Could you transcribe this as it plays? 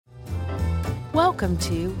Welcome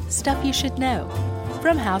to Stuff You Should Know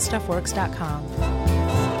from HowStuffWorks.com.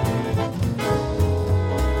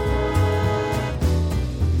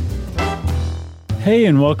 Hey,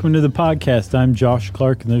 and welcome to the podcast. I'm Josh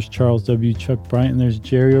Clark, and there's Charles W. Chuck Bryant, and there's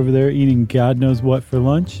Jerry over there eating God knows what for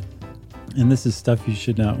lunch. And this is Stuff You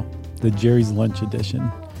Should Know, the Jerry's Lunch edition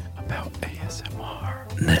about ASMR.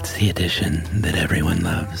 That's the edition that everyone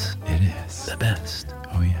loves. It is. The best.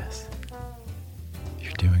 Oh, yes.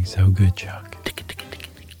 You're doing so good, Chuck.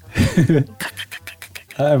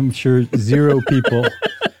 I'm sure zero people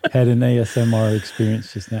had an ASMR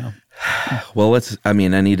experience just now. Well, I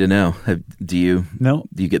need to know. Do you? No.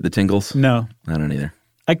 Do you get the tingles? No. I don't either.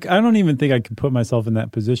 I don't even think I could put myself in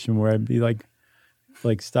that position where I'd be like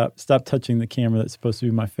stop touching the camera that's supposed to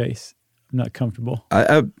be my face. I'm not comfortable.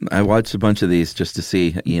 I watched a bunch of these just to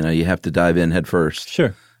see, you have to dive in head first.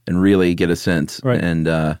 Sure. And really get a sense. Right. And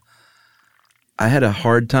I had a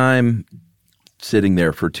hard time sitting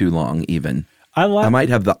there for too long even. I might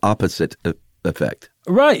have the opposite effect.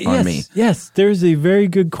 Right, on yes, me. yes. There's a very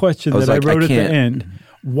good question that I wrote at the end.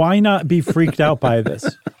 Why not be freaked out by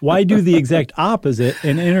this? Why do the exact opposite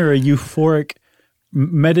and enter a euphoric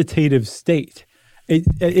meditative state?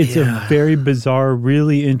 It's a very bizarre,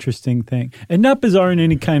 really interesting thing. And not bizarre in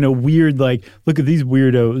any kind of weird, like, look at these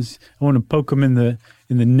weirdos, I want to poke them in the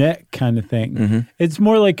neck kind of thing. Mm-hmm. It's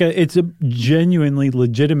more like it's a genuinely,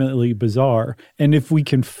 legitimately bizarre. And if we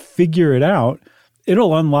can figure it out,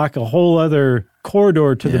 it'll unlock a whole other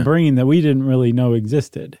corridor to the brain that we didn't really know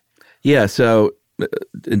existed. Yeah, so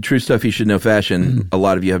in true Stuff You Should Know fashion, a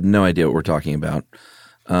lot of you have no idea what we're talking about.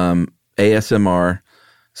 ASMR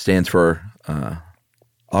stands for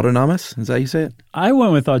autonomous. Is that how you say it? I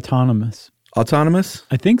went with autonomous. Autonomous?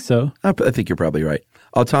 I think so. I think you're probably right.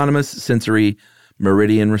 Autonomous sensory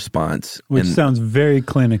meridian response. Which sounds very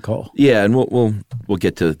clinical. Yeah, and we'll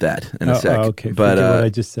get to that in a sec. Okay, but forget what I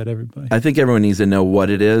just said, everybody. I think everyone needs to know what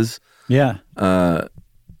it is. Yeah.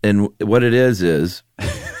 And what it is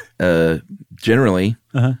generally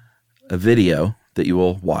a video that you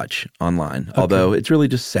will watch online, although it's really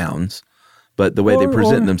just sounds. But the way they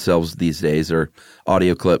present themselves these days are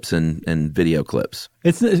audio clips and video clips.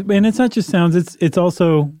 It's not just sounds. It's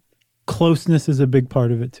also closeness is a big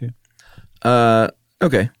part of it too.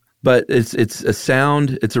 Okay. But it's a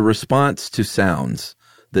sound. It's a response to sounds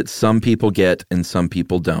that some people get and some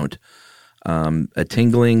people don't. A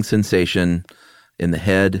tingling sensation in the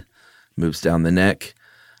head moves down the neck.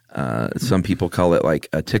 Some people call it like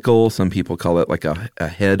a tickle. Some people call it like a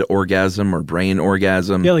head orgasm or brain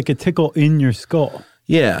orgasm. Yeah, like a tickle in your skull.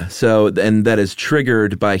 Yeah. So, and that is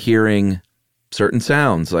triggered by hearing certain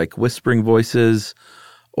sounds like whispering voices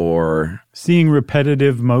or... Seeing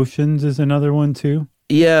repetitive motions is another one too.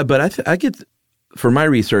 Yeah, but I get... For my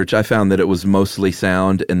research, I found that it was mostly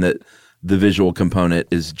sound and that the visual component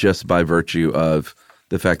is just by virtue of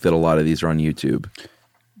the fact that a lot of these are on YouTube.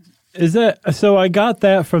 Is that so? I got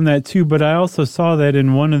that from that too, but I also saw that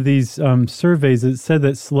in one of these surveys, it said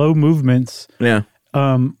that slow movements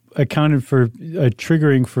accounted for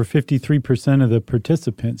triggering for 53% of the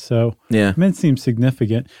participants. So it seems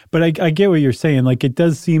significant. But I get what you're saying. Like, it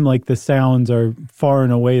does seem like the sounds are far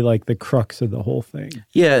and away like the crux of the whole thing.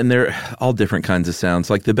 Yeah, and they're all different kinds of sounds.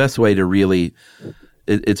 Like, the best way to really,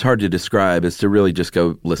 it's hard to describe, is to really just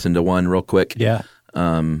go listen to one real quick. Yeah.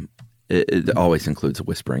 It always includes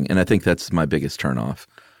whispering, and I think that's my biggest turnoff.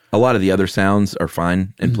 A lot of the other sounds are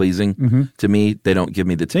fine and pleasing to me. They don't give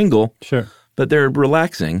me the tingle, sure, but they're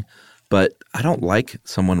relaxing. But I don't like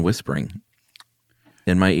someone whispering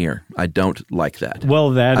in my ear. I don't like that.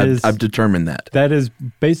 Well, I've determined that. That is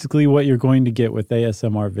basically what you're going to get with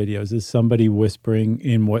ASMR videos, is somebody whispering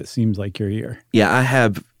in what seems like your ear. Yeah, I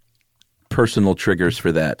have personal triggers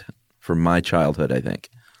for that from my childhood, I think.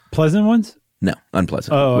 Pleasant ones? No,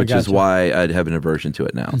 unpleasant, which is why I'd have an aversion to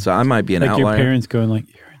it now. So I might be an outlier. Like your parents going like,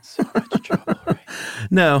 you're in so much trouble, right?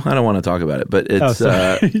 No, I don't want to talk about it, but it's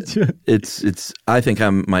it's. I think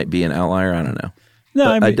I might be an outlier. I don't know.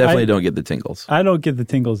 No, I definitely don't get the tingles. I don't get the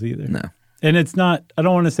tingles either. No, and it's not. I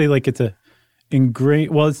don't want to say like it's a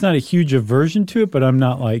ingrained. Well, it's not a huge aversion to it, but I'm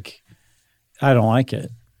not like I don't like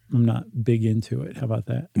it. I'm not big into it. How about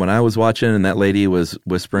that? When I was watching and that lady was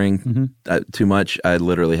whispering too much, I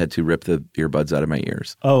literally had to rip the earbuds out of my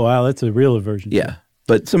ears. Oh, wow. That's a real aversion. Yeah.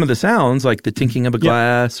 But some of the sounds, like the tinking of a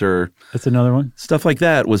glass or... That's another one. Stuff like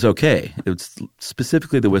that was okay. It was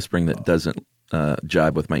specifically the whispering that doesn't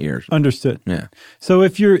jibe with my ears. Understood. Yeah. So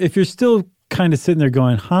if you're still kind of sitting there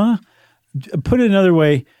going, huh? Put it another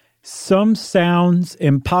way, some sounds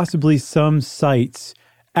and possibly some sights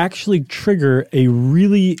actually trigger a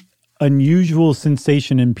really unusual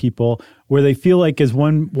sensation in people where they feel like, as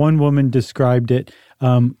one woman described it,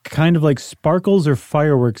 kind of like sparkles or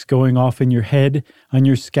fireworks going off in your head, on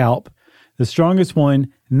your scalp. The strongest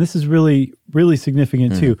one, and this is really, really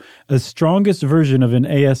significant too, the strongest version of an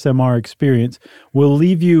ASMR experience will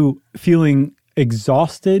leave you feeling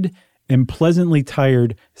exhausted and pleasantly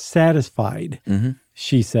tired, satisfied,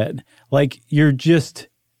 she said. Like you just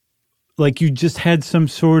had some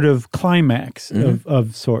sort of climax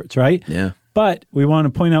of sorts, right? Yeah. But we want to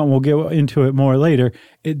point out, and we'll get into it more later,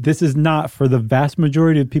 this is not, for the vast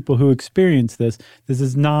majority of people who experience this, this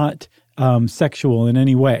is not sexual in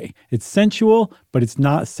any way. It's sensual, but it's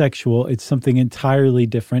not sexual. It's something entirely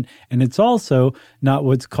different. And it's also not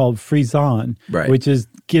what's called frisson, which is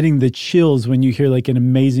getting the chills when you hear like an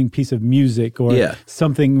amazing piece of music or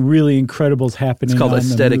something really incredible is happening. It's called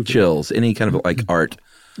aesthetic chills, any kind of like art.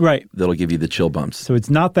 Right. That'll give you the chill bumps. So it's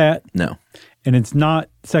not that. No. And it's not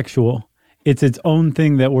sexual. It's its own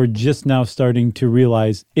thing that we're just now starting to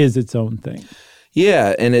realize is its own thing.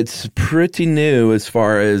 Yeah, and it's pretty new as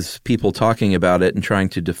far as people talking about it and trying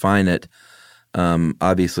to define it.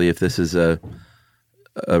 Obviously, if this is a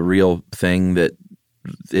real thing that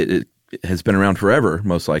it has been around forever,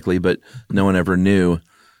 most likely, but no one ever knew.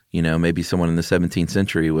 You know, maybe someone in the 17th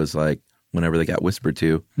century was like, whenever they got whispered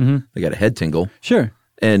to, they got a head tingle. Sure.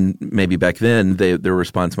 And maybe back then, their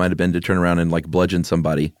response might have been to turn around and like bludgeon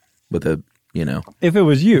somebody with a, you know. If it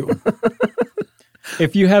was you.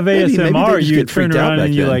 If you have ASMR, maybe you turn around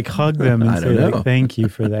and you like hug them and say, like, thank you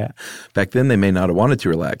for that. Back then, they may not have wanted to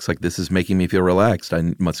relax. Like, this is making me feel relaxed.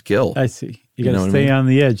 I must kill. I see. You got to stay on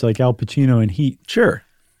the edge like Al Pacino in Heat. Sure.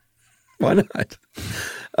 Why not?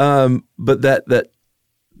 But that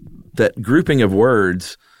grouping of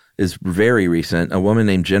words is very recent. A woman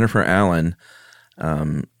named Jennifer Allen,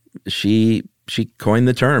 she coined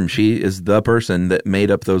the term. She is the person that made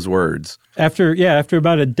up those words. After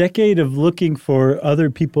about a decade of looking for other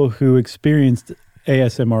people who experienced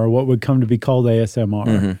ASMR, what would come to be called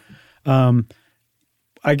ASMR,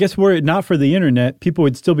 I guess were it not for the internet, people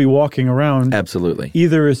would still be walking around. Absolutely.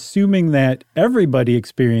 Either assuming that everybody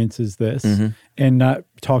experiences this and not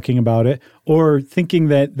talking about it, or thinking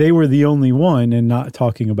that they were the only one and not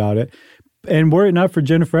talking about it. And were it not for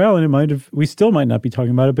Jennifer Allen, we still might not be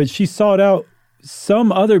talking about it, but she sought out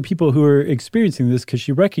some other people who are experiencing this because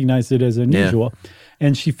she recognized it as unusual. Yeah.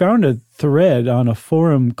 And she found a thread on a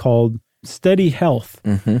forum called Steady Health.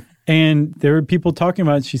 And there were people talking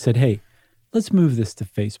about it. She said, hey, let's move this to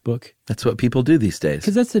Facebook. That's what people do these days.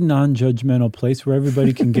 Because that's a non-judgmental place where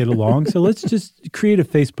everybody can get along. So let's just create a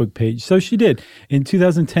Facebook page. So she did in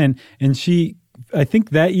 2010. And she, I think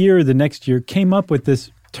that year or the next year, came up with this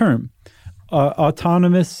term,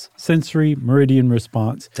 autonomous sensory meridian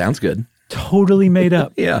response. Sounds good. Totally made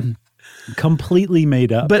up. Yeah. Completely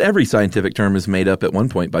made up. But every scientific term is made up at one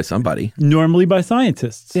point by somebody. Normally by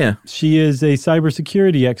scientists. Yeah. She is a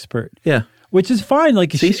cybersecurity expert. Yeah. Which is fine.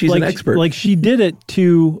 Like she's an expert. Like she did it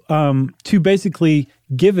to basically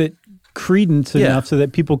give it credence enough so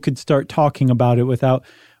that people could start talking about it without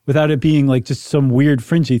it being like just some weird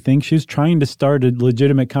fringy thing. She was trying to start a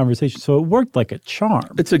legitimate conversation. So it worked like a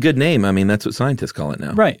charm. It's a good name. I mean, that's what scientists call it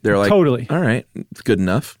now. Right. They're like, totally. All right, it's good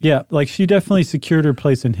enough. Yeah. Like she definitely secured her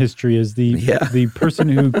place in history as the person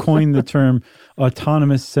who coined the term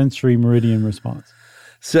autonomous sensory meridian response.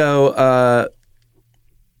 So,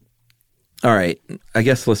 all right, I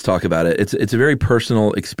guess let's talk about it. It's a very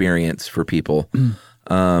personal experience for people.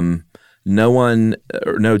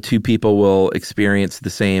 No two people will experience the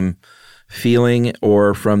same feeling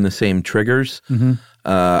or from the same triggers.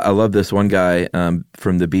 I love this one guy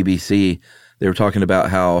from the BBC. They were talking about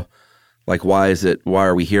how, like, why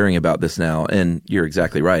are we hearing about this now? And you're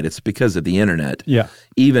exactly right. It's because of the internet. Yeah.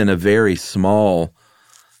 Even a very small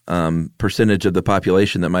percentage of the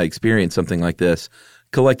population that might experience something like this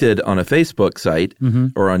collected on a Facebook site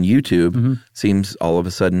or on YouTube seems all of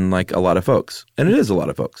a sudden like a lot of folks. And it is a lot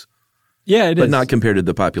of folks. Yeah, it is. But not compared to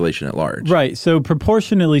the population at large. Right. So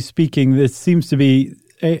proportionally speaking, it seems to be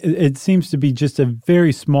just a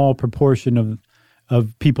very small proportion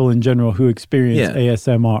of people in general who experience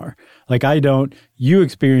ASMR. Like I don't. You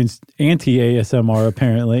experienced anti-ASMR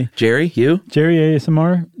apparently. Jerry, you? Jerry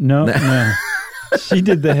ASMR? No. She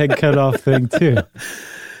did the head cut off thing too.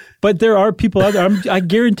 But there are people out there, I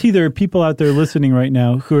guarantee there are people out there listening right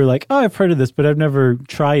now who are like, oh, I've heard of this, but I've never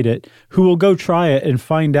tried it, who will go try it and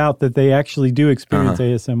find out that they actually do experience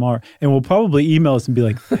ASMR and will probably email us and be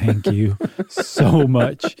like, thank you so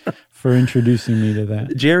much for introducing me to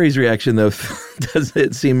that. Jerry's reaction, though, does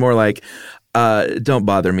it seem more like, don't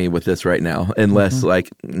bother me with this right now, unless like,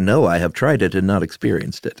 no, I have tried it and not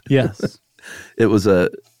experienced it. Yes. It was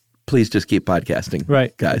a please just keep podcasting.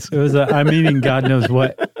 Right. Guys. It was I'm eating God knows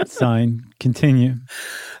what sign. Continue.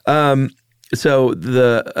 So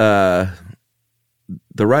the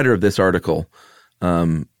writer of this article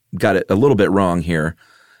got it a little bit wrong here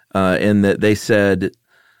in that they said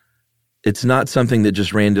it's not something that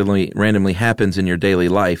just randomly happens in your daily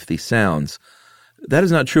life, these sounds. That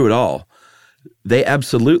is not true at all. They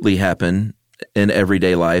absolutely happen in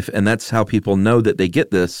everyday life, and that's how people know that they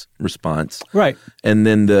get this response. Right. And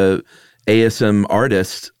then the ASM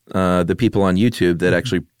artists, the people on YouTube that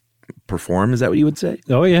actually perform, is that what you would say?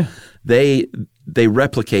 Oh, yeah. They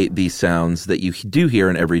replicate these sounds that you do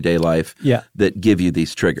hear in everyday life that give you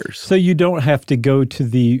these triggers. So you don't have to go to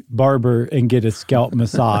the barber and get a scalp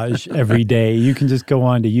massage every day. You can just go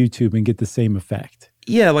onto YouTube and get the same effect.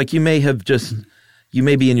 Yeah, like you may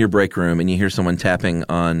be in your break room and you hear someone tapping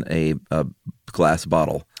on a glass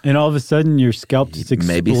bottle. And all of a sudden your scalp just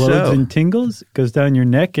explodes and tingles, goes down your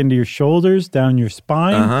neck, into your shoulders, down your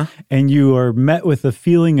spine, and you are met with a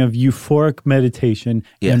feeling of euphoric meditation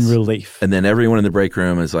and relief. And then everyone in the break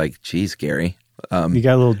room is like, geez, Gary. You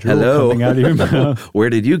got a little drool coming out of your mouth. Where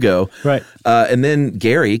did you go? Right. And then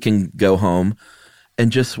Gary can go home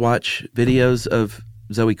and just watch videos of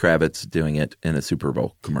Zoe Kravitz doing it in a Super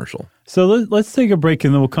Bowl commercial. So let's take a break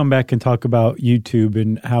and then we'll come back and talk about YouTube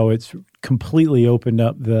and how it's completely opened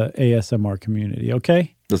up the ASMR community,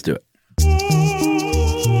 okay? Let's do it.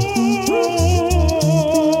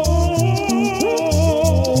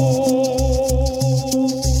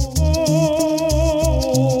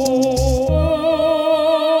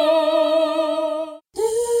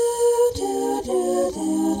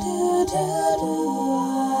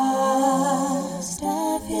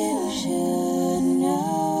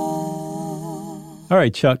 All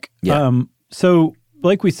right, Chuck. Yeah. So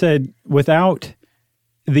like we said, without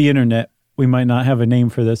the internet, we might not have a name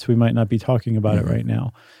for this. We might not be talking about it right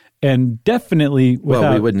now. And definitely without...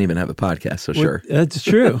 Well, we wouldn't even have a podcast, so sure. That's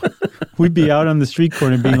true. We'd be out on the street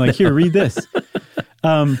corner being like, here, read this.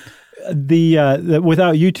 Without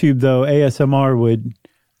YouTube, though, ASMR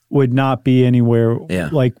would not be anywhere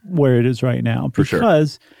like where it is right now.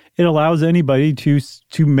 Because it allows anybody to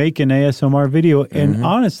make an ASMR video. And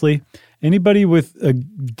honestly... anybody with a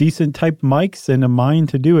decent type mics and a mind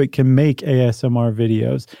to do it can make ASMR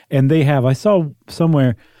videos. And they have. I saw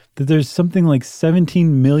somewhere that there's something like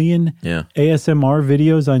 17 million ASMR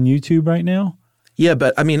videos on YouTube right now. Yeah,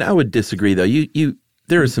 but I mean, I would disagree, though.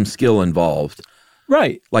 There is some skill involved.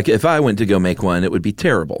 Right. Like if I went to go make one, it would be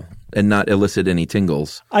terrible and not elicit any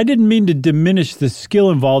tingles. I didn't mean to diminish the skill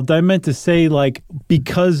involved. I meant to say, like,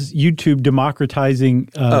 because YouTube democratizing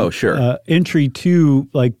entry to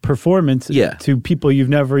like performance to people you've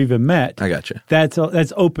never even met. I gotcha. That's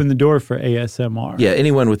opened the door for ASMR. Yeah,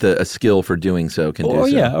 anyone with a skill for doing so can do so.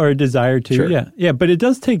 Yeah, or a desire to. Sure. Yeah, but it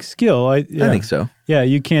does take skill. I think so. Yeah,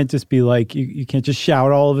 you can't just be like, you can't just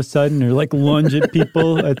shout all of a sudden or like lunge at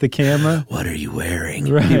people at the camera. What are you wearing?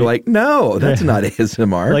 Right. You're like, no, that's not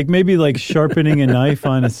ASMR. Like maybe like sharpening a knife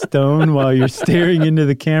on a stone while you're staring into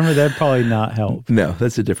the camera, that'd probably not help. No,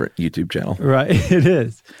 that's a different YouTube channel. Right, it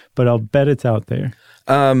is. But I'll bet it's out there.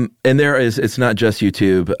 And it's not just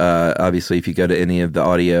YouTube. Obviously, if you go to any of the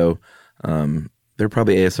audio, there are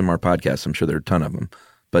probably ASMR podcasts. I'm sure there are a ton of them.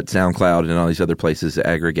 But SoundCloud and all these other places that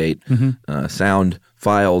aggregate sound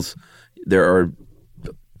files, there are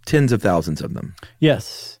tens of thousands of them.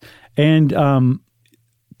 Yes. And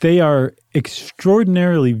they are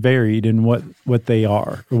extraordinarily varied in what they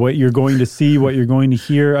are, or what you're going to see, what you're going to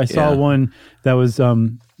hear. I saw one that was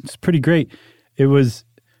it's pretty great. It was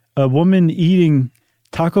a woman eating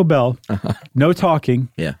Taco Bell, no talking,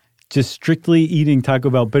 just strictly eating Taco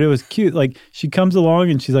Bell. But it was cute. Like she comes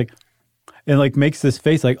along and she's like, and like makes this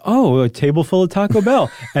face like, oh, a table full of Taco Bell,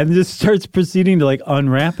 and just starts proceeding to like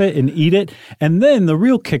unwrap it and eat it. And then the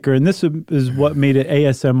real kicker, and this is what made it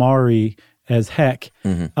ASMR-y as heck,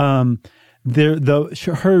 her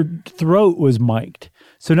throat was mic'd.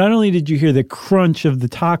 So not only did you hear the crunch of the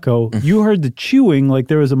taco, you heard the chewing like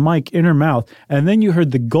there was a mic in her mouth, and then you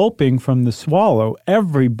heard the gulping from the swallow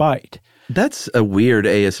every bite. That's a weird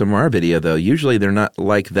ASMR video, though. Usually they're not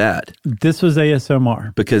like that. This was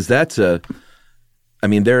ASMR. Because there's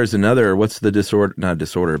another, what's the disorder, not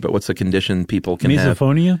disorder, but what's the condition people can have?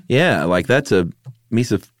 Misophonia? Yeah, like that's a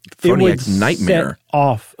misophoniac's nightmare. Set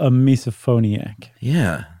off a misophoniac.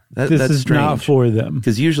 Yeah. This is strange. not for them.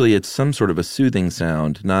 Because usually it's some sort of a soothing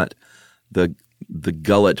sound, not the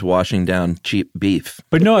gullet washing down cheap beef.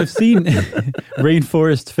 But no, I've seen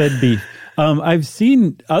rainforest-fed beef. I've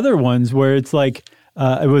seen other ones where it's like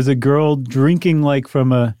it was a girl drinking like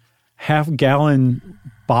from a half-gallon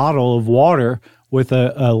bottle of water with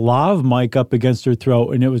a lav mic up against her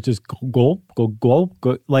throat, and it was just gulp, gulp,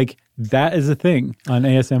 gulp. Like that is a thing on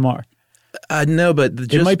ASMR. No, but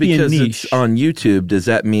just because it's on YouTube, does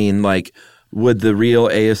that mean like would the real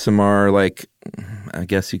ASMR, like I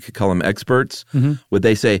guess you could call them experts, would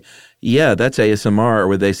they say, yeah, that's ASMR, or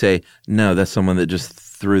would they say, no, that's someone that just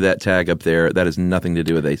threw that tag up there. That has nothing to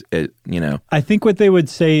do with it, I think what they would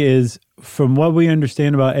say is, from what we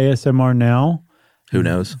understand about ASMR now, who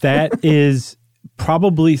knows? That is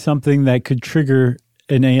probably something that could trigger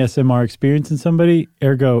an ASMR experience in somebody.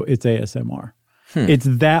 Ergo, it's ASMR. It's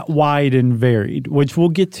that wide and varied, which we'll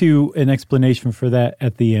get to an explanation for that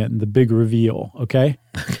at the end, the big reveal, okay?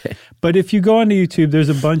 But if you go onto YouTube, there's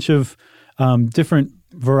a bunch of different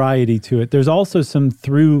variety to it. There's also some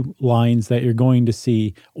through lines that you're going to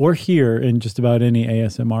see or hear in just about any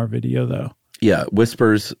ASMR video, though. Yeah,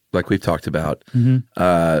 whispers, like we've talked about.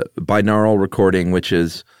 Binaural recording,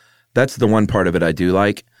 that's the one part of it I do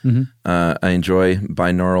like. I enjoy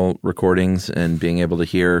binaural recordings and being able to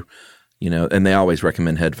hear, and they always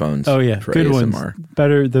recommend headphones. Oh, yeah, for good ASMR.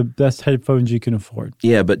 Ones. The best headphones you can afford.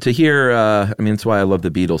 Yeah, but to hear, that's why I love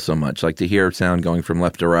the Beatles so much. Like to hear sound going from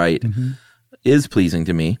left to right is pleasing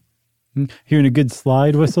to me. Hearing a good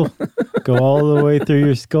slide whistle go all the way through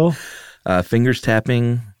your skull. Fingers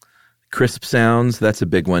tapping, crisp sounds, that's a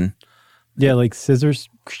big one. Yeah, like scissors.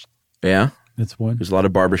 Yeah. That's one. There's a lot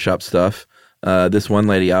of barbershop stuff. This one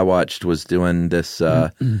lady I watched was doing this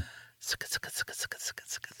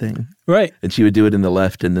thing. Right. And she would do it in the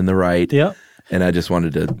left and then the right. Yeah. And I just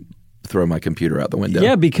wanted to throw my computer out the window.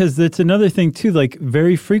 Yeah, because that's another thing too. Like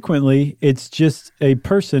very frequently, it's just a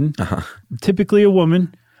person, typically a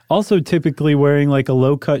woman, also typically wearing like a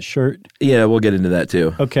low-cut shirt. Yeah, we'll get into that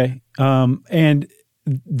too. Okay. And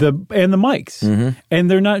the mics.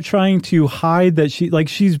 And they're not trying to hide that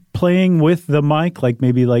she's playing with the mic, like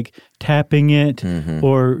maybe like tapping it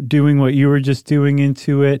or doing what you were just doing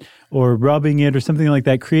into it or rubbing it or something like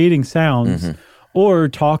that, creating sounds or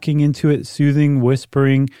talking into it, soothing,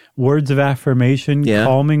 whispering, words of affirmation,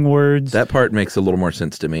 calming words. That part makes a little more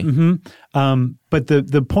sense to me. But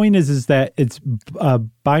the point is that it's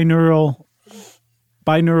binaural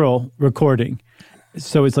recording.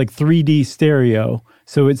 So it's like 3D stereo.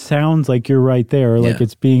 So it sounds like you're right there, like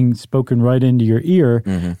it's being spoken right into your ear.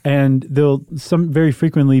 And there'll very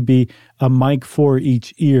frequently be a mic for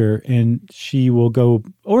each ear, and she will go,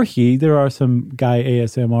 or he, there are some guy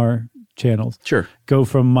ASMR channels. Sure. Go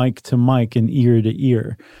from mic to mic and ear to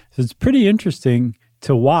ear. So it's pretty interesting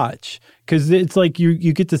to watch because it's like you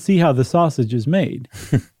get to see how the sausage is made,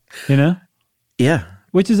 Yeah.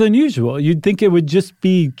 Which is unusual. You'd think it would just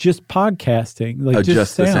be podcasting, like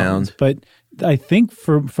just the sound. But I think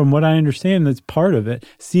from what I understand, that's part of it.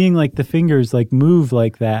 Seeing like the fingers like move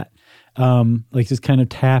like that, like just kind of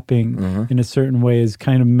tapping in a certain way is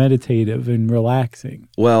kind of meditative and relaxing.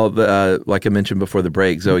 Well, like I mentioned before the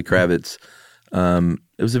break, Zoe Kravitz,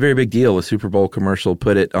 it was a very big deal. A Super Bowl commercial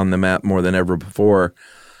put it on the map more than ever before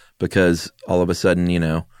because all of a sudden,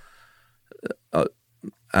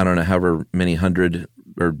 I don't know, however many hundred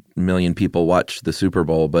or million people watch the Super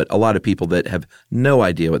Bowl, but a lot of people that have no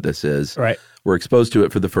idea what this is were exposed to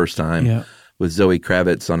it for the first time with Zoe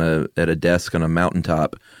Kravitz at a desk on a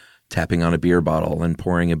mountaintop, tapping on a beer bottle and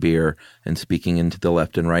pouring a beer and speaking into the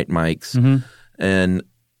left and right mics. And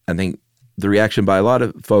I think the reaction by a lot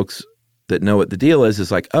of folks that know what the deal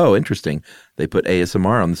is like, oh, interesting. They put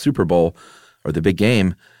ASMR on the Super Bowl or the big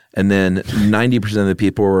game. And then 90% of the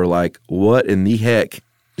people were like, what in the heck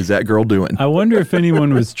is that girl doing? I wonder if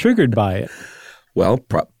anyone was triggered by it. Well,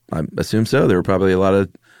 I assume so. There were probably a lot of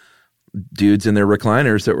dudes in their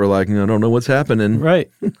recliners that were like, I don't know what's happening. Right.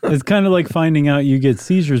 It's kind of like finding out you get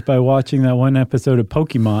seizures by watching that one episode of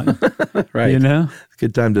Pokemon. Right. It's a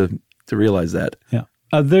good time to realize that. Yeah.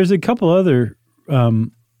 There's a couple other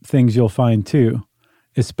things you'll find too,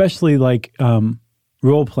 especially like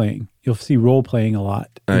role playing. You'll see role playing a lot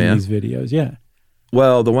in these videos. Yeah.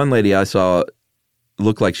 Well, the one lady I saw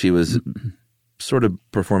looked like she was sort of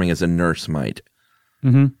performing as a nurse might.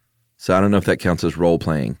 So I don't know if that counts as role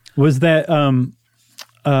playing. Was that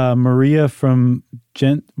Maria from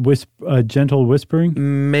Gentle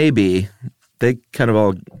Whispering? Maybe. They kind of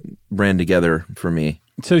all ran together for me.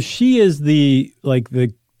 So she is the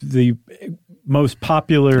most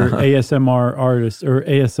popular ASMR artist or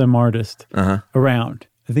ASM artist around.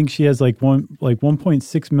 I think she has like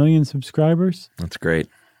 1.6 million subscribers. That's great.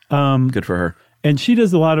 Good for her. And she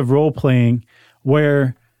does a lot of role playing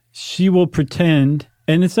where she will pretend,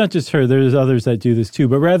 and it's not just her, there's others that do this too,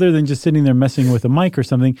 but rather than just sitting there messing with a mic or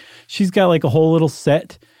something, she's got like a whole little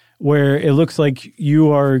set where it looks like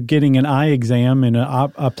you are getting an eye exam in an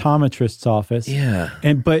optometrist's office. Yeah.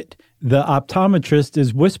 But the optometrist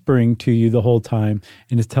is whispering to you the whole time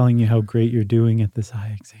and is telling you how great you're doing at this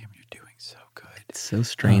eye exam. You're doing so good. It's so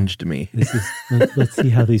strange to me. Let's see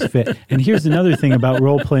how these fit. And here's another thing about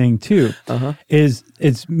role playing too, is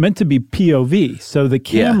it's meant to be POV. So the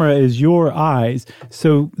camera is your eyes.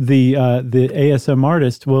 So the ASM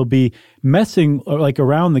artist will be messing like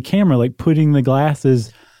around the camera, like putting the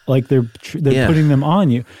glasses, like they're putting them on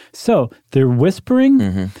you. So they're whispering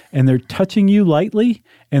and they're touching you lightly,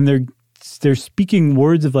 and they're speaking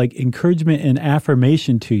words of like encouragement and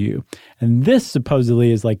affirmation to you. And this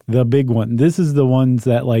supposedly is like the big one. This is the ones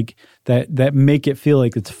that like that make it feel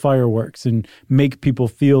like it's fireworks and make people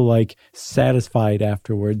feel like satisfied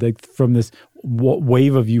afterward, like from this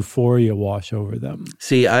wave of euphoria wash over them.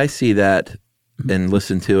 See, I see that and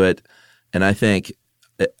listen to it, and I think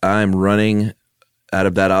I'm running out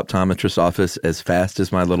of that optometrist's office as fast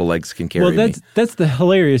as my little legs can carry me. That's the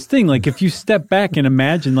hilarious thing. Like if you step back and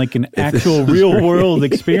imagine like an actual real world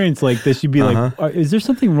experience like this, you'd be like, is there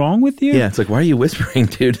something wrong with you? Yeah, it's like, why are you whispering,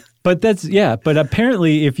 dude? But but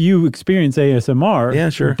apparently if you experience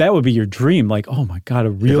ASMR, that would be your dream. Like, oh my God,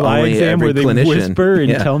 a real eye exam where they whisper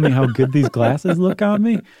and tell me how good these glasses look on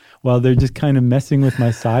me while they're just kind of messing with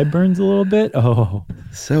my sideburns a little bit. Oh.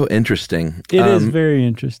 So interesting. It is very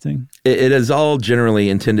interesting. It is all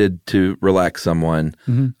generally intended to relax someone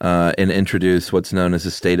and introduce what's known as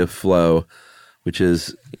a state of flow, which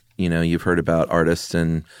is, you've heard about artists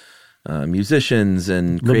and musicians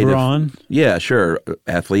and creative. LeBron. Yeah, sure.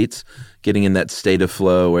 Athletes getting in that state of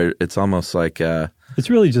flow where it's almost like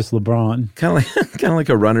it's really just LeBron. Kind of like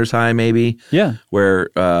a runner's high, maybe. Yeah. Where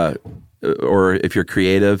or if you're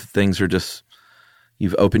creative, things are just,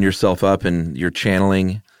 you've opened yourself up and you're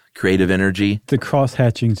channeling creative energy. The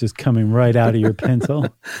cross-hatching's just coming right out of your pencil.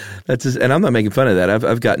 And I'm not making fun of that.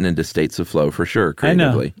 I've gotten into states of flow for sure,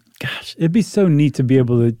 creatively. I know. Gosh, it'd be so neat to be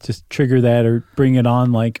able to just trigger that or bring it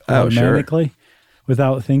on like automatically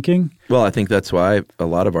without thinking. Well, I think that's why a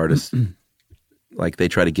lot of artists, like they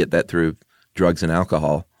try to get that through drugs and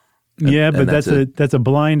alcohol. But that's a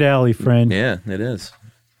blind alley, friend. Yeah, it is.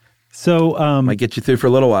 So might get you through for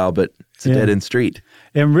a little while, but it's a dead end street.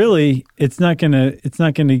 And really, it's not gonna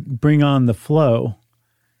bring on the flow.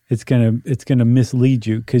 It's gonna mislead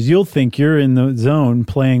you because you'll think you're in the zone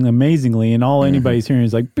playing amazingly, and all anybody's hearing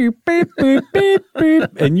is like beep beep beep beep beep,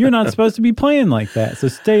 and you're not supposed to be playing like that. So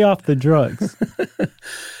stay off the drugs.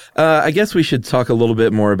 I guess we should talk a little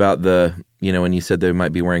bit more about when you said they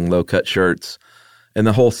might be wearing low cut shirts and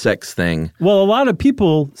the whole sex thing. Well, a lot of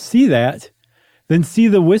people see that. Then see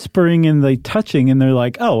the whispering and the touching, and they're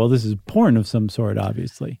like, "Oh, well, this is porn of some sort,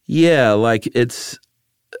 obviously." Yeah, like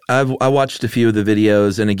I watched a few of the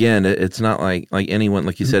videos, and again, it's not like anyone,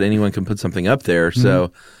 like you said, anyone can put something up there.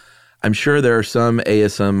 So I'm sure there are some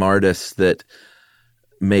ASM artists that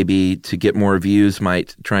maybe to get more views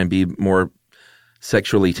might try and be more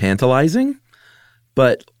sexually tantalizing.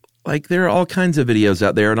 But like there are all kinds of videos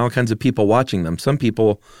out there and all kinds of people watching them. Some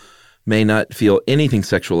people may not feel anything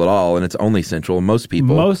sexual at all, and it's only sensual. Most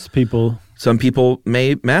people. Some people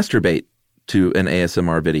may masturbate to an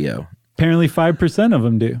ASMR video. Apparently 5% of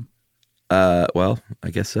them do. Well, I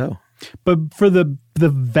guess so. But for the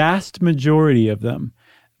vast majority of them,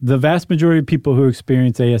 the vast majority of people who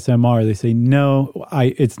experience ASMR, they say, no,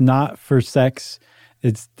 it's not for sex.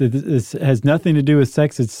 It has nothing to do with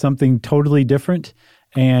sex. It's something totally different,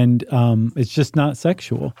 and it's just not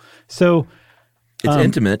sexual. So it's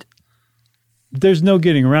intimate. There's no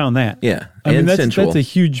getting around that. Yeah, I mean, sensual. That's a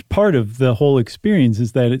huge part of the whole experience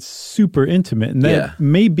is that it's super intimate. And that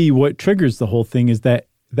may be what triggers the whole thing is that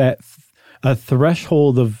a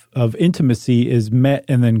threshold of intimacy is met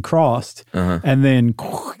and then crossed, and then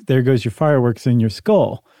there goes your fireworks in your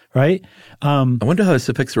skull, right? I wonder how this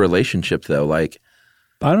affects a relationship, though. Like,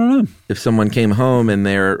 I don't know. If someone came home and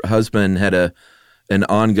their husband had an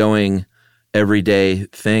ongoing everyday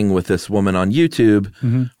thing with this woman on YouTube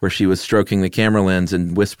where she was stroking the camera lens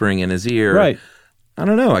and whispering in his ear. Right. I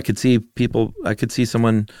don't know. I could see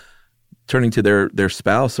someone turning to their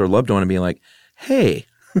spouse or loved one and being like, hey,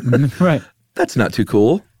 right. That's not too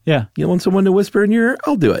cool. Yeah. You want someone to whisper in your ear?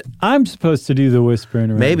 I'll do it. I'm supposed to do the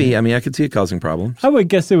whispering. Maybe. I mean, I could see it causing problems. I would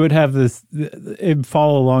guess it would have it'd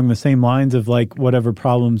follow along the same lines of like whatever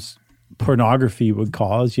problems pornography would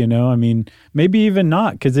cause, I mean, maybe even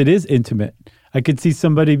not because it is intimate. I could see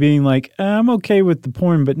somebody being like, I'm okay with the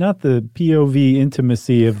porn, but not the POV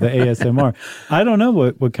intimacy of the ASMR. I don't know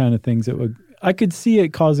what kind of things it would. I could see it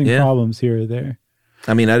causing problems here or there.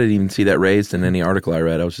 I mean, I didn't even see that raised in any article I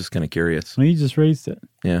read. I was just kind of curious. Well, you just raised it.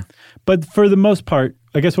 Yeah. But for the most part,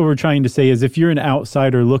 I guess what we're trying to say is if you're an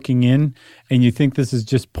outsider looking in and you think this is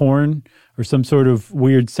just porn or some sort of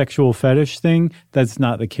weird sexual fetish thing, that's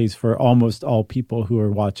not the case for almost all people who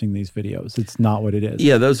are watching these videos. It's not what it is.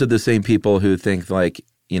 Yeah, those are the same people who think like,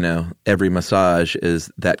 every massage is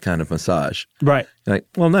that kind of massage. Right. Like,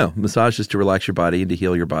 well, no, massage is to relax your body and to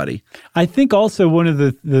heal your body. I think also one of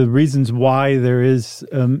the reasons why there is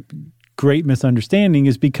great misunderstanding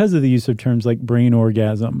is because of the use of terms like brain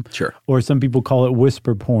orgasm. Sure. Or some people call it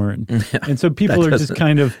whisper porn. Yeah, and so people are just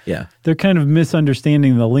kind of, yeah. They're kind of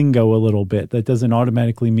misunderstanding the lingo a little bit. That doesn't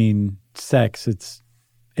automatically mean sex. It's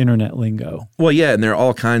internet lingo. Well, yeah, and there are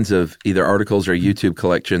all kinds of either articles or YouTube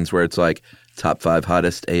collections where it's like top 5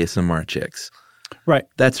 hottest ASMR chicks. Right.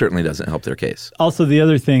 That certainly doesn't help their case. Also, the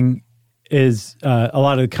other thing is a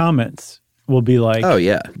lot of the comments will be like, oh,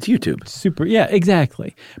 yeah, it's YouTube. Super. Yeah,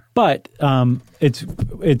 exactly. But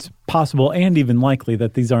it's possible and even likely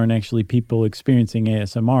that these aren't actually people experiencing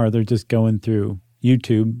ASMR. They're just going through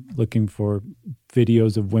YouTube looking for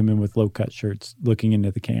videos of women with low-cut shirts looking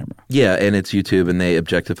into the camera. Yeah, and it's YouTube, and they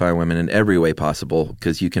objectify women in every way possible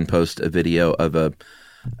because you can post a video of a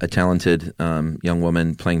talented young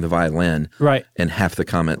woman playing the violin, right? And half the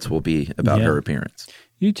comments will be about her appearance.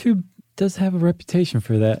 YouTube does have a reputation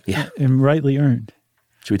for that, yeah, and rightly earned.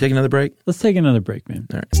 Should we take another break? Let's take another break, man.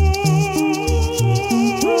 All right.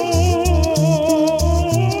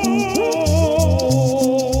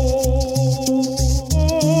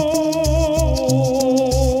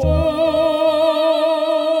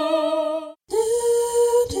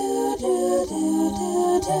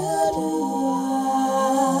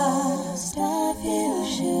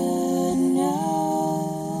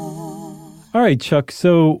 All right, Chuck.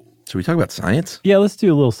 So should we talk about science? Yeah, let's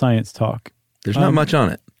do a little science talk. There's not much on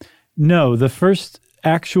it. No, the first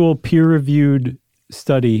actual peer-reviewed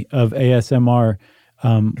study of ASMR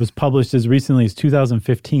was published as recently as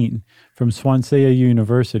 2015 from Swansea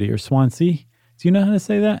University, or Swansea. Do you know how to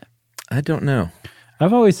say that? I don't know.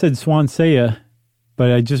 I've always said Swansea,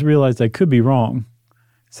 but I just realized I could be wrong.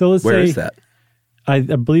 So let's Where say... Where is that? I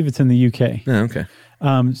believe it's in the UK. Oh, okay.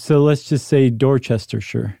 So let's just say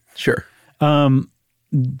Dorchestershire. Sure.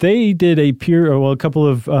 They did a couple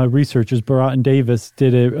of researchers, Barat and Davis,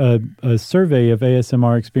 did a survey of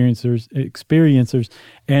ASMR experiencers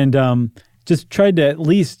and just tried to at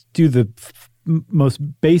least do the most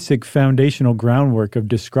basic foundational groundwork of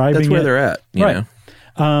describing That's where it. they're at, you know.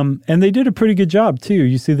 And they did a pretty good job, too.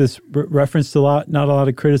 You see this referenced a lot, not a lot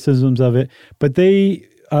of criticisms of it, but they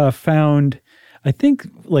found, I think,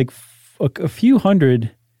 like a few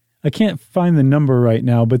hundred. I can't find the number right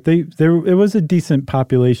now, but it was a decent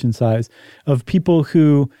population size of people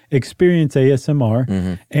who experience ASMR.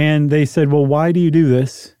 Mm-hmm. And they said, well, why do you do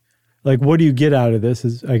this? Like, what do you get out of this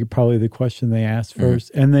is probably the question they asked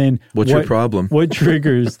first. Mm-hmm. And then what's your problem? What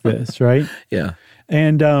triggers this, right? Yeah.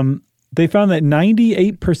 And they found that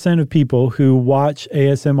 98% of people who watch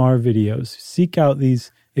ASMR videos, seek out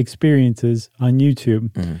these experiences on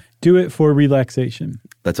YouTube, mm-hmm. do it for relaxation.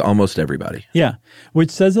 That's almost everybody. Yeah,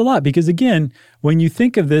 which says a lot because, again, when you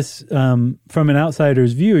think of this from an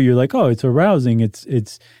outsider's view, you're like, oh, it's arousing,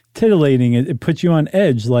 it's titillating, it puts you on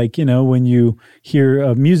edge, like, when you hear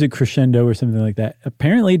a music crescendo or something like that.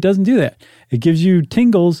 Apparently, it doesn't do that. It gives you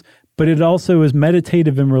tingles, but it also is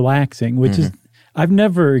meditative and relaxing, which mm-hmm. is, I've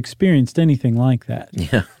never experienced anything like that.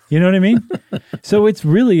 Yeah. You know what I mean? So it's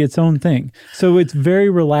really its own thing. So it's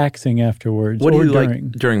very relaxing afterwards. What do you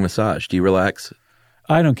like during massage? Do you relax?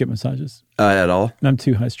 I don't get massages. At all? I'm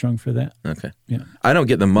too high strung for that. Okay. Yeah. I don't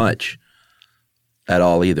get them much at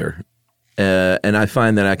all either. And I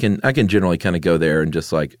find that I can generally kind of go there and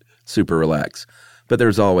just like super relax. But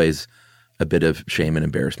there's always a bit of shame and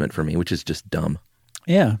embarrassment for me, which is just dumb.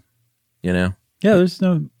 Yeah. You know? Yeah, there's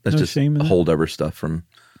no just shame in holdover stuff from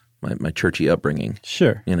my churchy upbringing.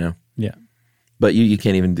 Sure. You know? Yeah. But you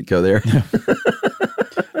can't even go there.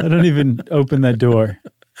 I don't even open that door.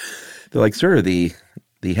 They're like, sir, the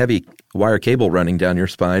heavy wire cable running down your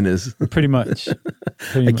spine is pretty much.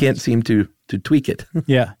 I can't seem to tweak it.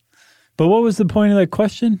 Yeah. But what was the point of that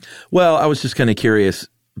question? Well, I was just kind of curious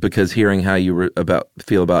because hearing how you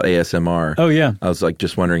feel about ASMR. Oh, yeah. I was like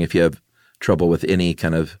just wondering if you have trouble with any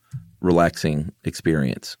kind of relaxing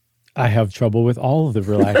experience. I have trouble with all of the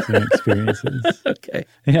relaxing experiences. Okay.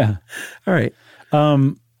 Yeah. All right.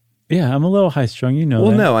 Yeah, I'm a little high strung. You know.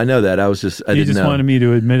 Well, that. No, I know that. I didn't know. You just wanted me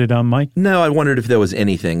to admit it on mic? No, I wondered if there was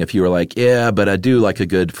anything. If you were like, yeah, but I do like a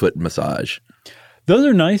good foot massage. Those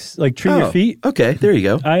are nice. Like treat your feet. Okay, there you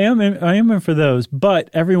go. I am in for those, but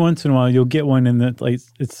every once in a while you'll get one in that like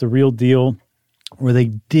it's the real deal. where they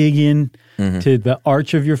dig in to the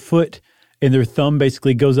arch of your foot and their thumb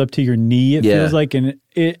basically goes up to your knee, it feels like, and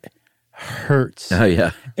it hurts. Oh,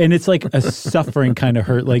 yeah. And it's like a suffering kind of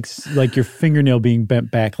hurt, like your fingernail being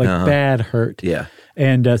bent back, like bad hurt. Yeah.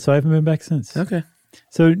 And so I haven't been back since. Okay.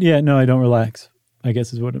 So, yeah, no, I don't relax, I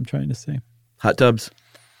guess is what I'm trying to say. Hot tubs?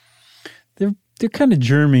 They're kind of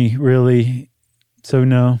germy, really. So,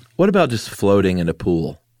 no. What about just floating in a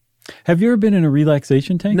pool? Have you ever been in a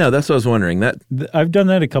relaxation tank? No, that's what I was wondering. I've done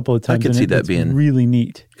that a couple of times. I could see that being really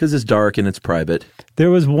neat. Because it's dark and it's private. There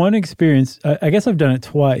was one experience, I guess I've done it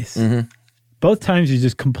twice. Mm-hmm. Both times you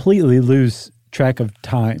just completely lose track of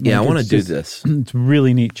time. Yeah, I want to do this. It's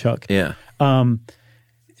really neat, Chuck. Yeah.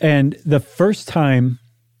 And the first time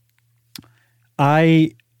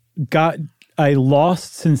I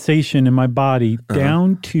lost sensation in my body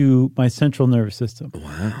down to my central nervous system.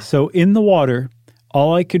 Wow. So in the water,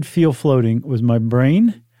 all I could feel floating was my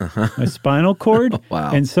brain, my spinal cord,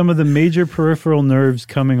 and some of the major peripheral nerves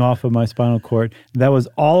coming off of my spinal cord. That was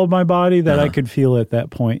all of my body that I could feel at that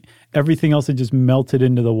point. Everything else had just melted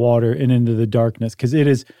into the water and into the darkness because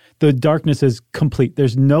the darkness is complete.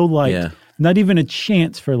 There's no light, not even a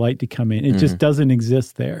chance for light to come in. It just doesn't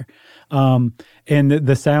exist there. And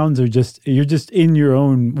the sounds are you're just in your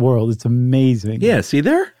own world. It's amazing. Yeah, see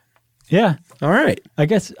there? Yeah. All right. I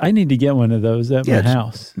guess I need to get one of those at my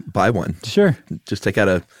house. Buy one. Sure. Just take out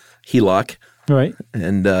a HELOC. Right.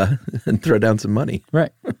 And throw down some money.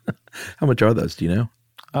 Right. How much are those? Do you know?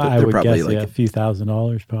 I would guess a few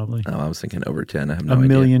 $1,000s probably. Oh, I was thinking over 10. I have no idea. $1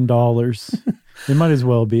 million. It might as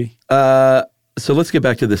well be. So let's get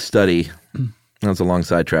back to this study. That was a long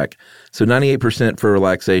sidetrack. So 98% for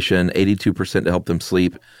relaxation, 82% to help them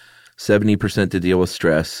sleep, 70% to deal with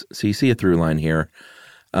stress. So you see a through line here.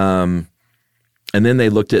 And then they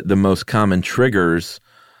looked at the most common triggers.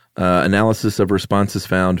 Analysis of responses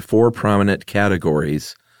found 4 prominent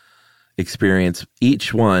categories experience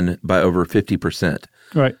each one by over 50%.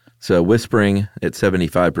 Right. So whispering at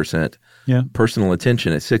 75%. Yeah. Personal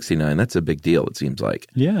attention at 69%. That's a big deal, it seems like.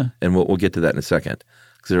 Yeah. And we'll get to that in a second.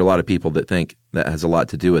 Because there are a lot of people that think that has a lot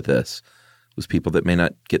to do with this. Those people that may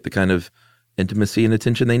not get the kind of intimacy and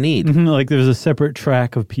attention they need. Mm-hmm, like there's a separate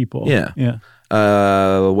track of people. Yeah. Yeah.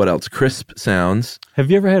 What else? Crisp sounds.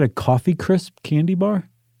 Have you ever had a coffee crisp candy bar?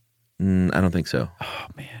 I don't think so. Oh,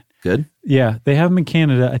 man. Good? Yeah. They have them in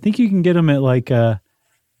Canada. I think you can get them at like a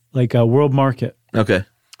World Market. Okay.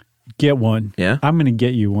 Get one. Yeah? I'm going to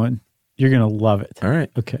get you one. You're going to love it. All right.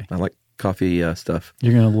 Okay. I like coffee stuff.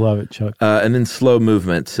 You're going to love it, Chuck. And then slow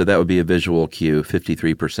movement. So that would be a visual cue,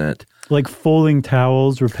 53%. Like folding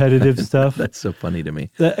towels, repetitive stuff. That's so funny to me.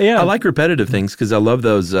 Yeah. I like repetitive things because I love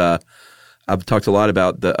those. I've talked a lot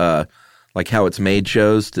about the like how it's made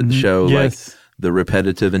shows to show like the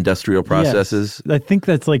repetitive industrial processes. Yes. I think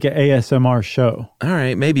that's like an ASMR show. All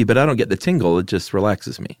right, maybe, but I don't get the tingle. It just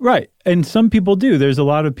relaxes me. Right. And some people do. There's a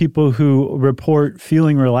lot of people who report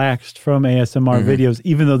feeling relaxed from ASMR videos,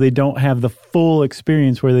 even though they don't have the full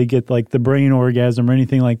experience where they get like the brain orgasm or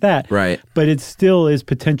anything like that. Right. But it still is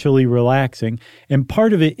potentially relaxing. And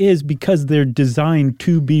part of it is because they're designed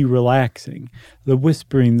to be relaxing. The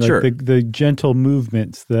whispering, the gentle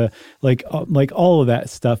movements, the like all of that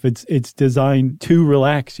stuff. It's designed to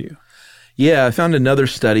relax you. Yeah, I found another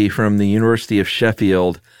study from the University of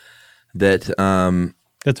Sheffield that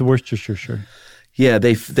that's a Worcestershire. Yeah,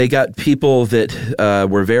 they got people that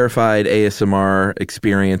were verified ASMR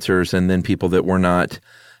experiencers and then people that were not.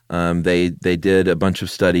 They did a bunch of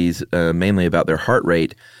studies mainly about their heart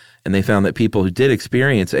rate, and they found that people who did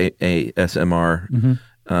experience ASMR,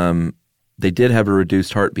 they did have a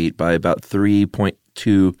reduced heartbeat by about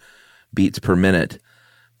 3.2 beats per minute.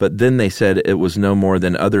 But then they said it was no more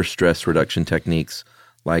than other stress reduction techniques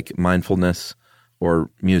like mindfulness or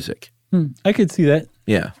music. I could see that.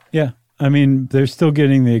 Yeah. Yeah. I mean, they're still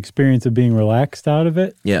getting the experience of being relaxed out of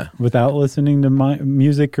it. Yeah. Without listening to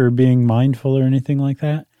music or being mindful or anything like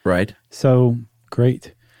that. Right. So,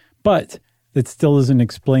 great. But it still doesn't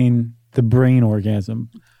explain the brain orgasm.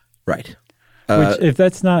 Right. Which, if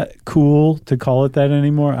that's not cool to call it that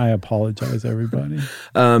anymore, I apologize, everybody.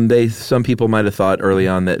 Some people might have thought early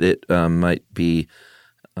on that it might be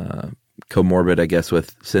comorbid, I guess,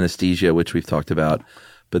 with synesthesia, which we've talked about.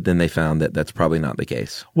 But then they found that that's probably not the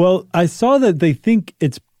case. Well, I saw that they think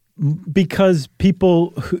it's because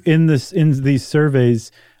people in these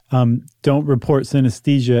surveys don't report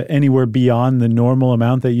synesthesia anywhere beyond the normal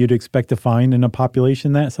amount that you'd expect to find in a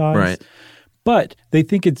population that size. Right. But they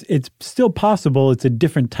think it's still possible it's a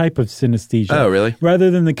different type of synesthesia. Oh, really?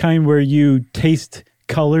 Rather than the kind where you taste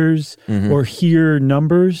colors or hear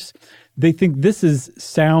numbers, they think this is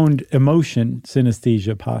sound emotion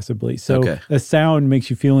synesthesia, possibly. So a sound makes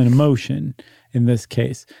you feel an emotion in this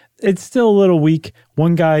case. It's still a little weak.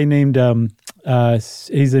 One guy named,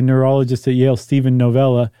 he's a neurologist at Yale, Stephen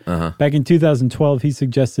Novella. Back in 2012, he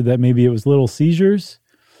suggested that maybe it was little seizures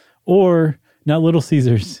or not Little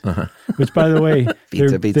Caesars, which, by the way,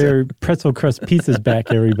 their pretzel crust pizza's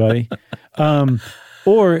back, everybody.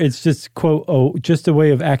 Or it's just, quote, just a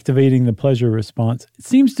way of activating the pleasure response. It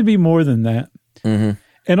seems to be more than that.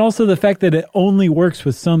 And also the fact that it only works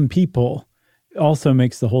with some people also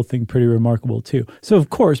makes the whole thing pretty remarkable too. So, of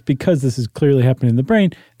course, because this is clearly happening in the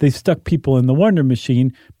brain, they stuck people in the Wonder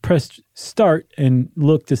Machine, pressed start, and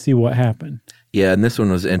looked to see what happened. Yeah, and this one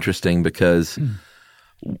was interesting because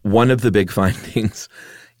one of the big findings,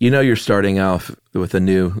 you're starting off with a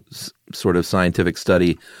new sort of scientific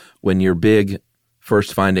study when your big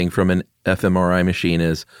first finding from an fMRI machine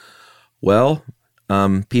is,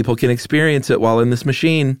 people can experience it while in this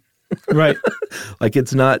machine. Right. Like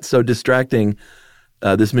it's not so distracting.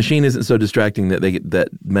 This machine isn't so distracting that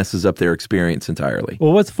messes up their experience entirely.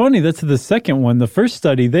 Well, what's funny, that's the second one. The first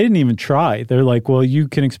study, they didn't even try. They're like, well, you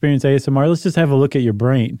can experience ASMR. Let's just have a look at your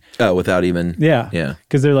brain. Oh, without even... Yeah.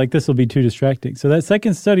 Because they're like, this will be too distracting. So that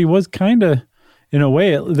second study was kind of, in a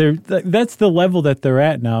way, that's the level that they're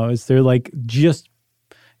at now, is they're like, just,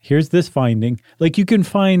 here's this finding. Like you can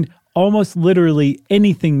find almost literally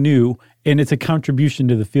anything new, and it's a contribution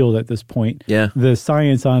to the field at this point. Yeah. The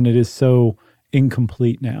science on it is so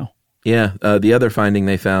incomplete now. Yeah. The other finding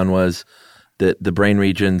they found was that the brain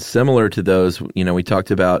regions similar to those, we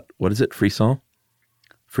talked about, what is it, frisson?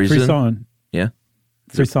 Frisson. Yeah.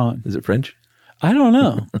 Frisson. Is it French? I don't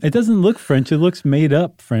know. It doesn't look French. It looks made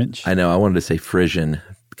up French. I know. I wanted to say Frisian.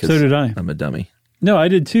 Because so did I. I'm a dummy. No, I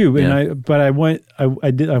did too. Yeah. And I went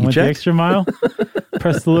the extra mile,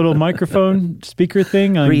 pressed the little microphone speaker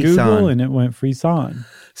thing on Frisson. Google, and it went Frisson.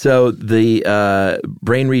 So the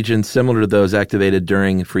brain regions similar to those activated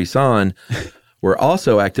during Frisson were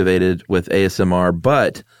also activated with ASMR,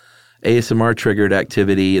 but ASMR triggered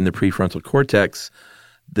activity in the prefrontal cortex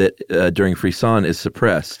that during Frisson is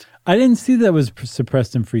suppressed. I didn't see that was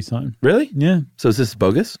suppressed in Frisson. Really? Yeah. So is this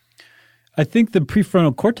bogus? I think the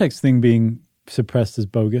prefrontal cortex thing being suppressed is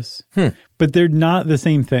bogus, but they're not the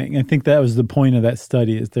same thing. I think that was the point of that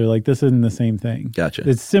study, is they're like, this isn't the same thing. Gotcha.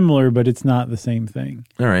 It's similar, but it's not the same thing.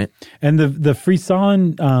 All right. And the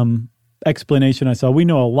Frisson explanation I saw, we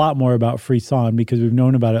know a lot more about Frisson because we've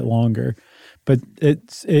known about it longer, but it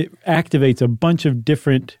activates a bunch of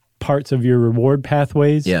different parts of your reward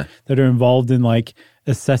pathways that are involved in like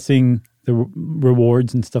assessing the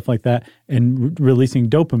rewards and stuff like that, and releasing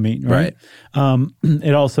dopamine, right?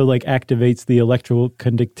 It also like activates the electrical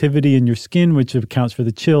conductivity in your skin, which accounts for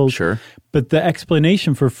the chills. Sure. But the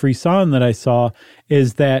explanation for Frisson that I saw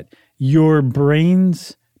is that your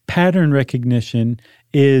brain's pattern recognition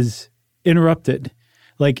is interrupted.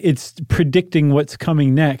 Like it's predicting what's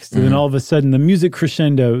coming next. And then all of a sudden the music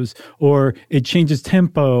crescendos, or it changes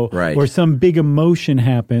tempo, or some big emotion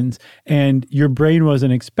happens and your brain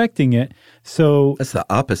wasn't expecting it. So that's the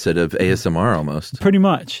opposite of ASMR almost. Pretty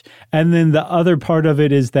much. And then the other part of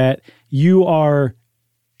it is that you are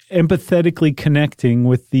empathetically connecting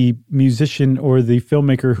with the musician or the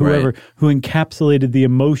filmmaker, whoever, who encapsulated the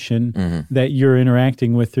emotion that you're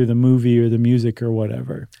interacting with through the movie or the music or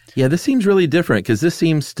whatever. Yeah, this seems really different because this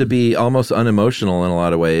seems to be almost unemotional in a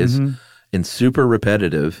lot of ways and super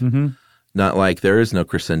repetitive. Not like there is no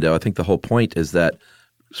crescendo. I think the whole point is that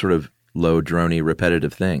sort of low, droney,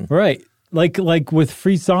 repetitive thing. Right. Like with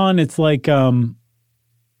Frisson, it's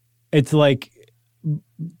like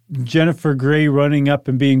Jennifer Grey running up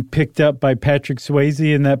and being picked up by Patrick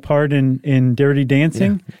Swayze in that part in Dirty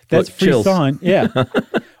Dancing. Yeah. That's Frisson. Yeah.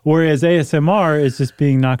 Whereas ASMR is just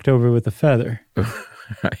being knocked over with a feather.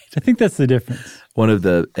 Right. I think that's the difference. One of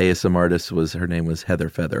the ASMR artists her name was Heather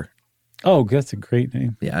Feather. Oh, that's a great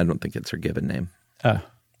name. Yeah, I don't think it's her given name. Oh.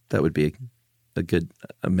 That would be a good,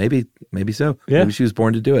 maybe so. Yeah. Maybe she was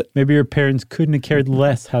born to do it. Maybe her parents couldn't have cared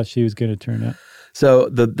less how she was going to turn out. So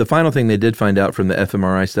the final thing they did find out from the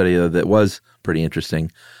fMRI study that was pretty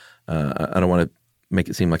interesting, I don't want to make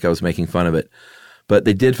it seem like I was making fun of it, but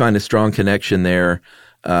they did find a strong connection there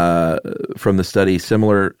from the study,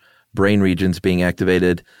 similar brain regions being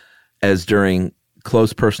activated as during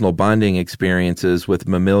close personal bonding experiences with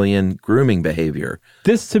mammalian grooming behavior.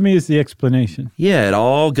 This to me is the explanation. Yeah, it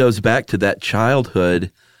all goes back to that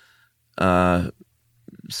childhood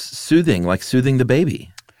soothing the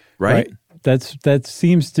baby, right? That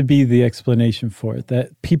seems to be the explanation for it,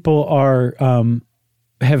 that people are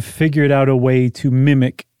have figured out a way to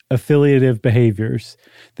mimic affiliative behaviors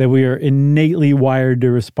that we are innately wired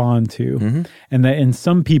to respond to, and that in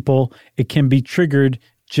some people it can be triggered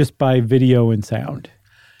just by video and sound.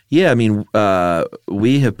 Yeah, I mean,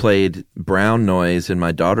 we have played brown noise in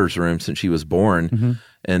my daughter's room since she was born,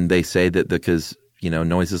 and they say that because,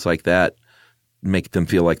 noises like that make them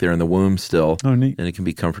feel like they're in the womb still, and it can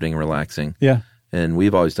be comforting and relaxing. Yeah. And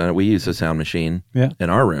we've always done it. We use a sound machine in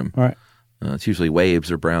our room. Right. It's usually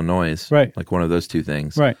waves or brown noise, right? Like one of those two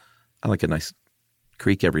things. Right. I like a nice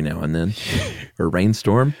creak every now and then, or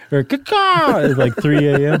rainstorm. Or caw at like 3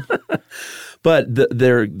 a.m. But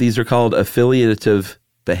these are called affiliative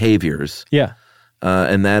behaviors. Yeah.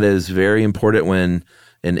 And that is very important when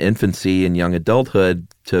in infancy and young adulthood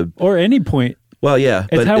or any point. Well, yeah.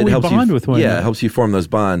 It's how we bond with one another. Yeah, it helps you form those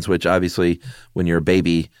bonds, which obviously when you're a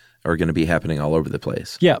baby are going to be happening all over the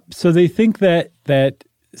place. Yeah. So they think that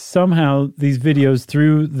somehow these videos,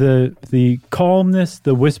 through the calmness,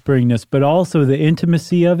 the whisperingness, but also the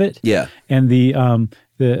intimacy of it, and the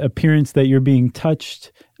appearance that you're being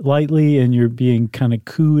touched lightly and you're being kind of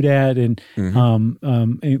cooed at, and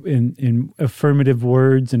in affirmative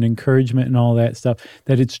words and encouragement and all that stuff,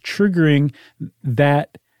 that it's triggering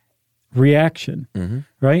that reaction,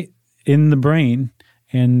 right, in the brain.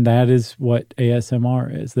 And that is what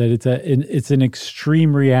ASMR is. That it's an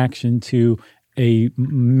extreme reaction to a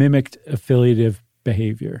mimicked affiliative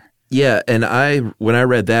behavior. Yeah, and when I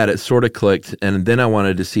read that, it sort of clicked, and then I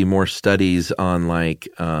wanted to see more studies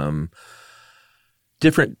on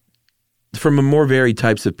different, from more varied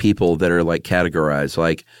types of people that are like categorized.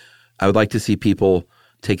 Like, I would like to see people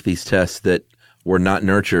take these tests that were not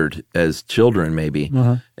nurtured as children, maybe,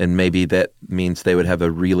 and maybe that means they would have a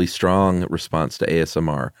really strong response to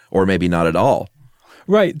ASMR, or maybe not at all.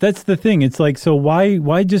 Right, that's the thing. It's like, so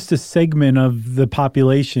why just a segment of the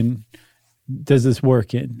population does this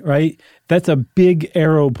work in, right? That's a big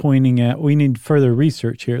arrow pointing at, we need further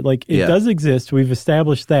research here. Like, it does exist, we've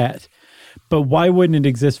established that, but why wouldn't it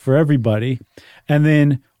exist for everybody? And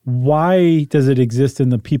then why does it exist in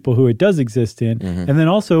the people who it does exist in? And then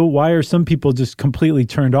also, why are some people just completely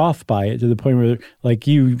turned off by it to the point where, like,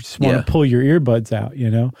 you just want to pull your earbuds out,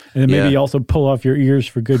 and then maybe also pull off your ears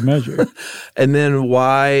for good measure. And then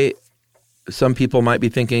why some people might be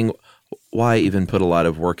thinking, why even put a lot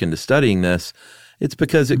of work into studying this? It's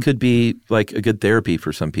because it could be like a good therapy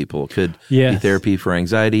for some people. It could be therapy for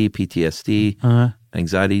anxiety, PTSD,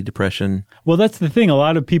 anxiety, depression. Well, that's the thing. A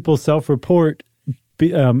lot of people self-report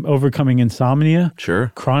overcoming insomnia,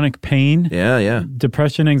 chronic pain,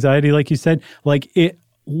 depression, anxiety, like you said. Like, it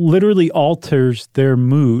literally alters their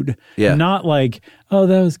mood. Not like, oh,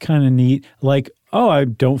 that was kind of neat. Like, oh, I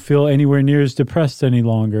don't feel anywhere near as depressed any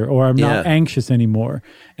longer, or I'm not anxious anymore.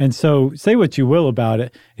 And so, say what you will about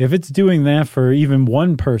it. If it's doing that for even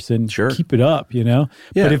one person, keep it up,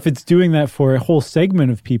 But if it's doing that for a whole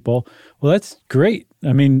segment of people, well, that's great.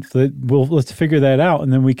 I mean, let's figure that out,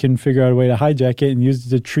 and then we can figure out a way to hijack it and use it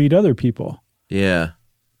to treat other people. Yeah.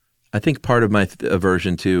 I think part of my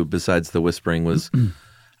aversion, too, besides the whispering, was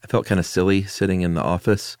I felt kind of silly sitting in the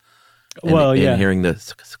office and hearing the...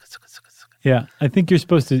 Yeah, I think it's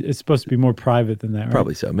supposed to be more private than that, right?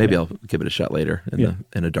 Probably so. Maybe I'll give it a shot later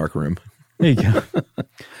in a dark room. There you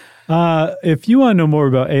go. If you want to know more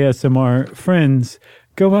about ASMR, friends,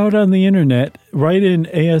 go out on the internet, write in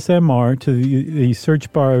ASMR to the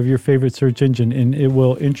search bar of your favorite search engine, and it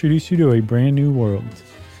will introduce you to a brand new world.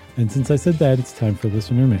 And since I said that, it's time for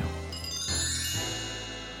listener mail.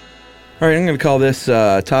 All right, I'm going to call this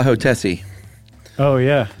Tahoe Tessie. Oh,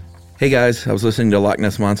 yeah. Hey guys, I was listening to a Loch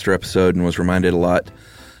Ness Monster episode and was reminded a lot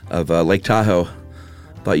of Lake Tahoe.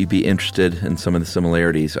 Thought you'd be interested in some of the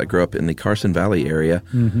similarities. I grew up in the Carson Valley area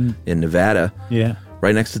in Nevada,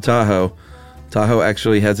 right next to Tahoe. Tahoe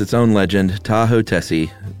actually has its own legend, Tahoe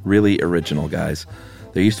Tessie. Really original, guys.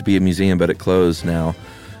 There used to be a museum, but it closed now.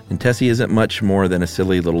 And Tessie isn't much more than a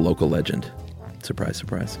silly little local legend. Surprise,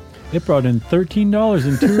 surprise. It brought in $13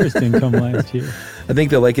 in tourist income last year. I think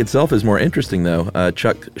the lake itself is more interesting, though.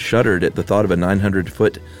 Chuck shuddered at the thought of a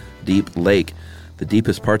 900-foot deep lake. The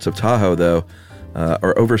deepest parts of Tahoe, though,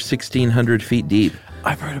 are over 1,600 feet deep.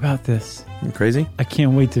 I've heard about this. Isn't crazy? I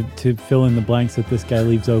can't wait to fill in the blanks that this guy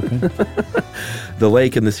leaves open. The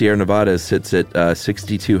lake in the Sierra Nevadas sits at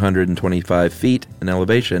 6,225 feet in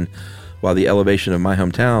elevation, while the elevation of my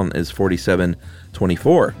hometown is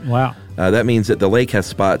 4,724. Wow. That means that the lake has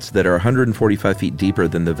spots that are 145 feet deeper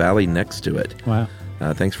than the valley next to it. Wow.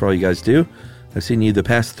 Thanks for all you guys do. I've seen you the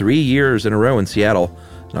past 3 years in a row in Seattle,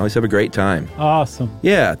 and I always have a great time. Awesome.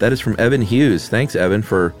 Yeah, that is from Evan Hughes. Thanks, Evan,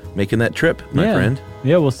 for making that trip, my friend.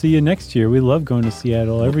 Yeah, we'll see you next year. We love going to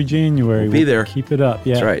Seattle every January. We'll be there. Keep it up.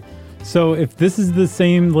 Yeah. That's right. So if this is the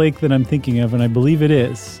same lake that I'm thinking of, and I believe it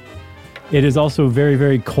is also very,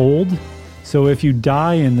 very cold. So if you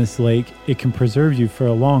die in this lake, it can preserve you for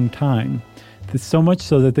a long time. So much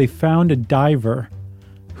so that they found a diver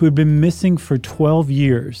who had been missing for 12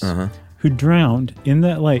 years, who drowned in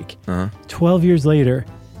that lake. 12 years later,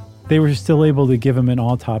 they were still able to give him an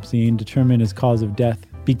autopsy and determine his cause of death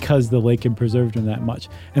because the lake had preserved him that much.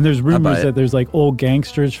 And there's rumors that there's like old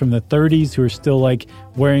gangsters from the 30s who are still like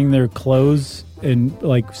wearing their clothes and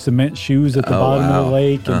like cement shoes at the bottom of the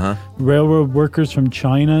lake. And railroad workers from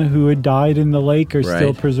China who had died in the lake are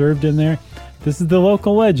still preserved in there. This is the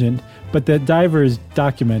local legend, but that diver is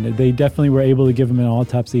documented. They definitely were able to give him an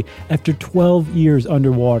autopsy after 12 years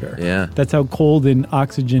underwater. Yeah. That's how cold and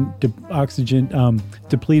oxygen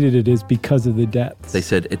depleted it is because of the depths. They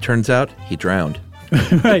said, it turns out he drowned.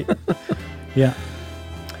 Right. Yeah.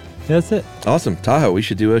 That's it. Awesome. Tahoe. We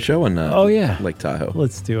should do a show on Lake Tahoe.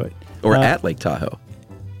 Let's do it. Or at Lake Tahoe.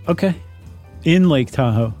 Okay. In Lake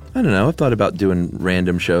Tahoe. I don't know. I've thought about doing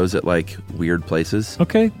random shows at like weird places.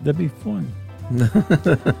 Okay. That'd be fun.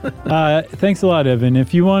 Thanks a lot, Evan.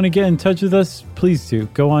 If you want to get in touch with us, please do.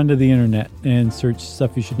 Go onto the internet and search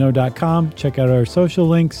stuffyoushouldknow.com. Check out our social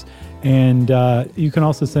links. And you can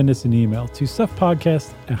also send us an email to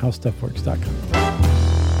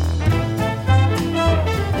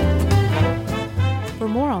stuffpodcast@howstuffworks.com. For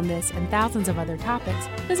more on this and thousands of other topics,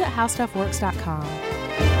 visit howstuffworks.com.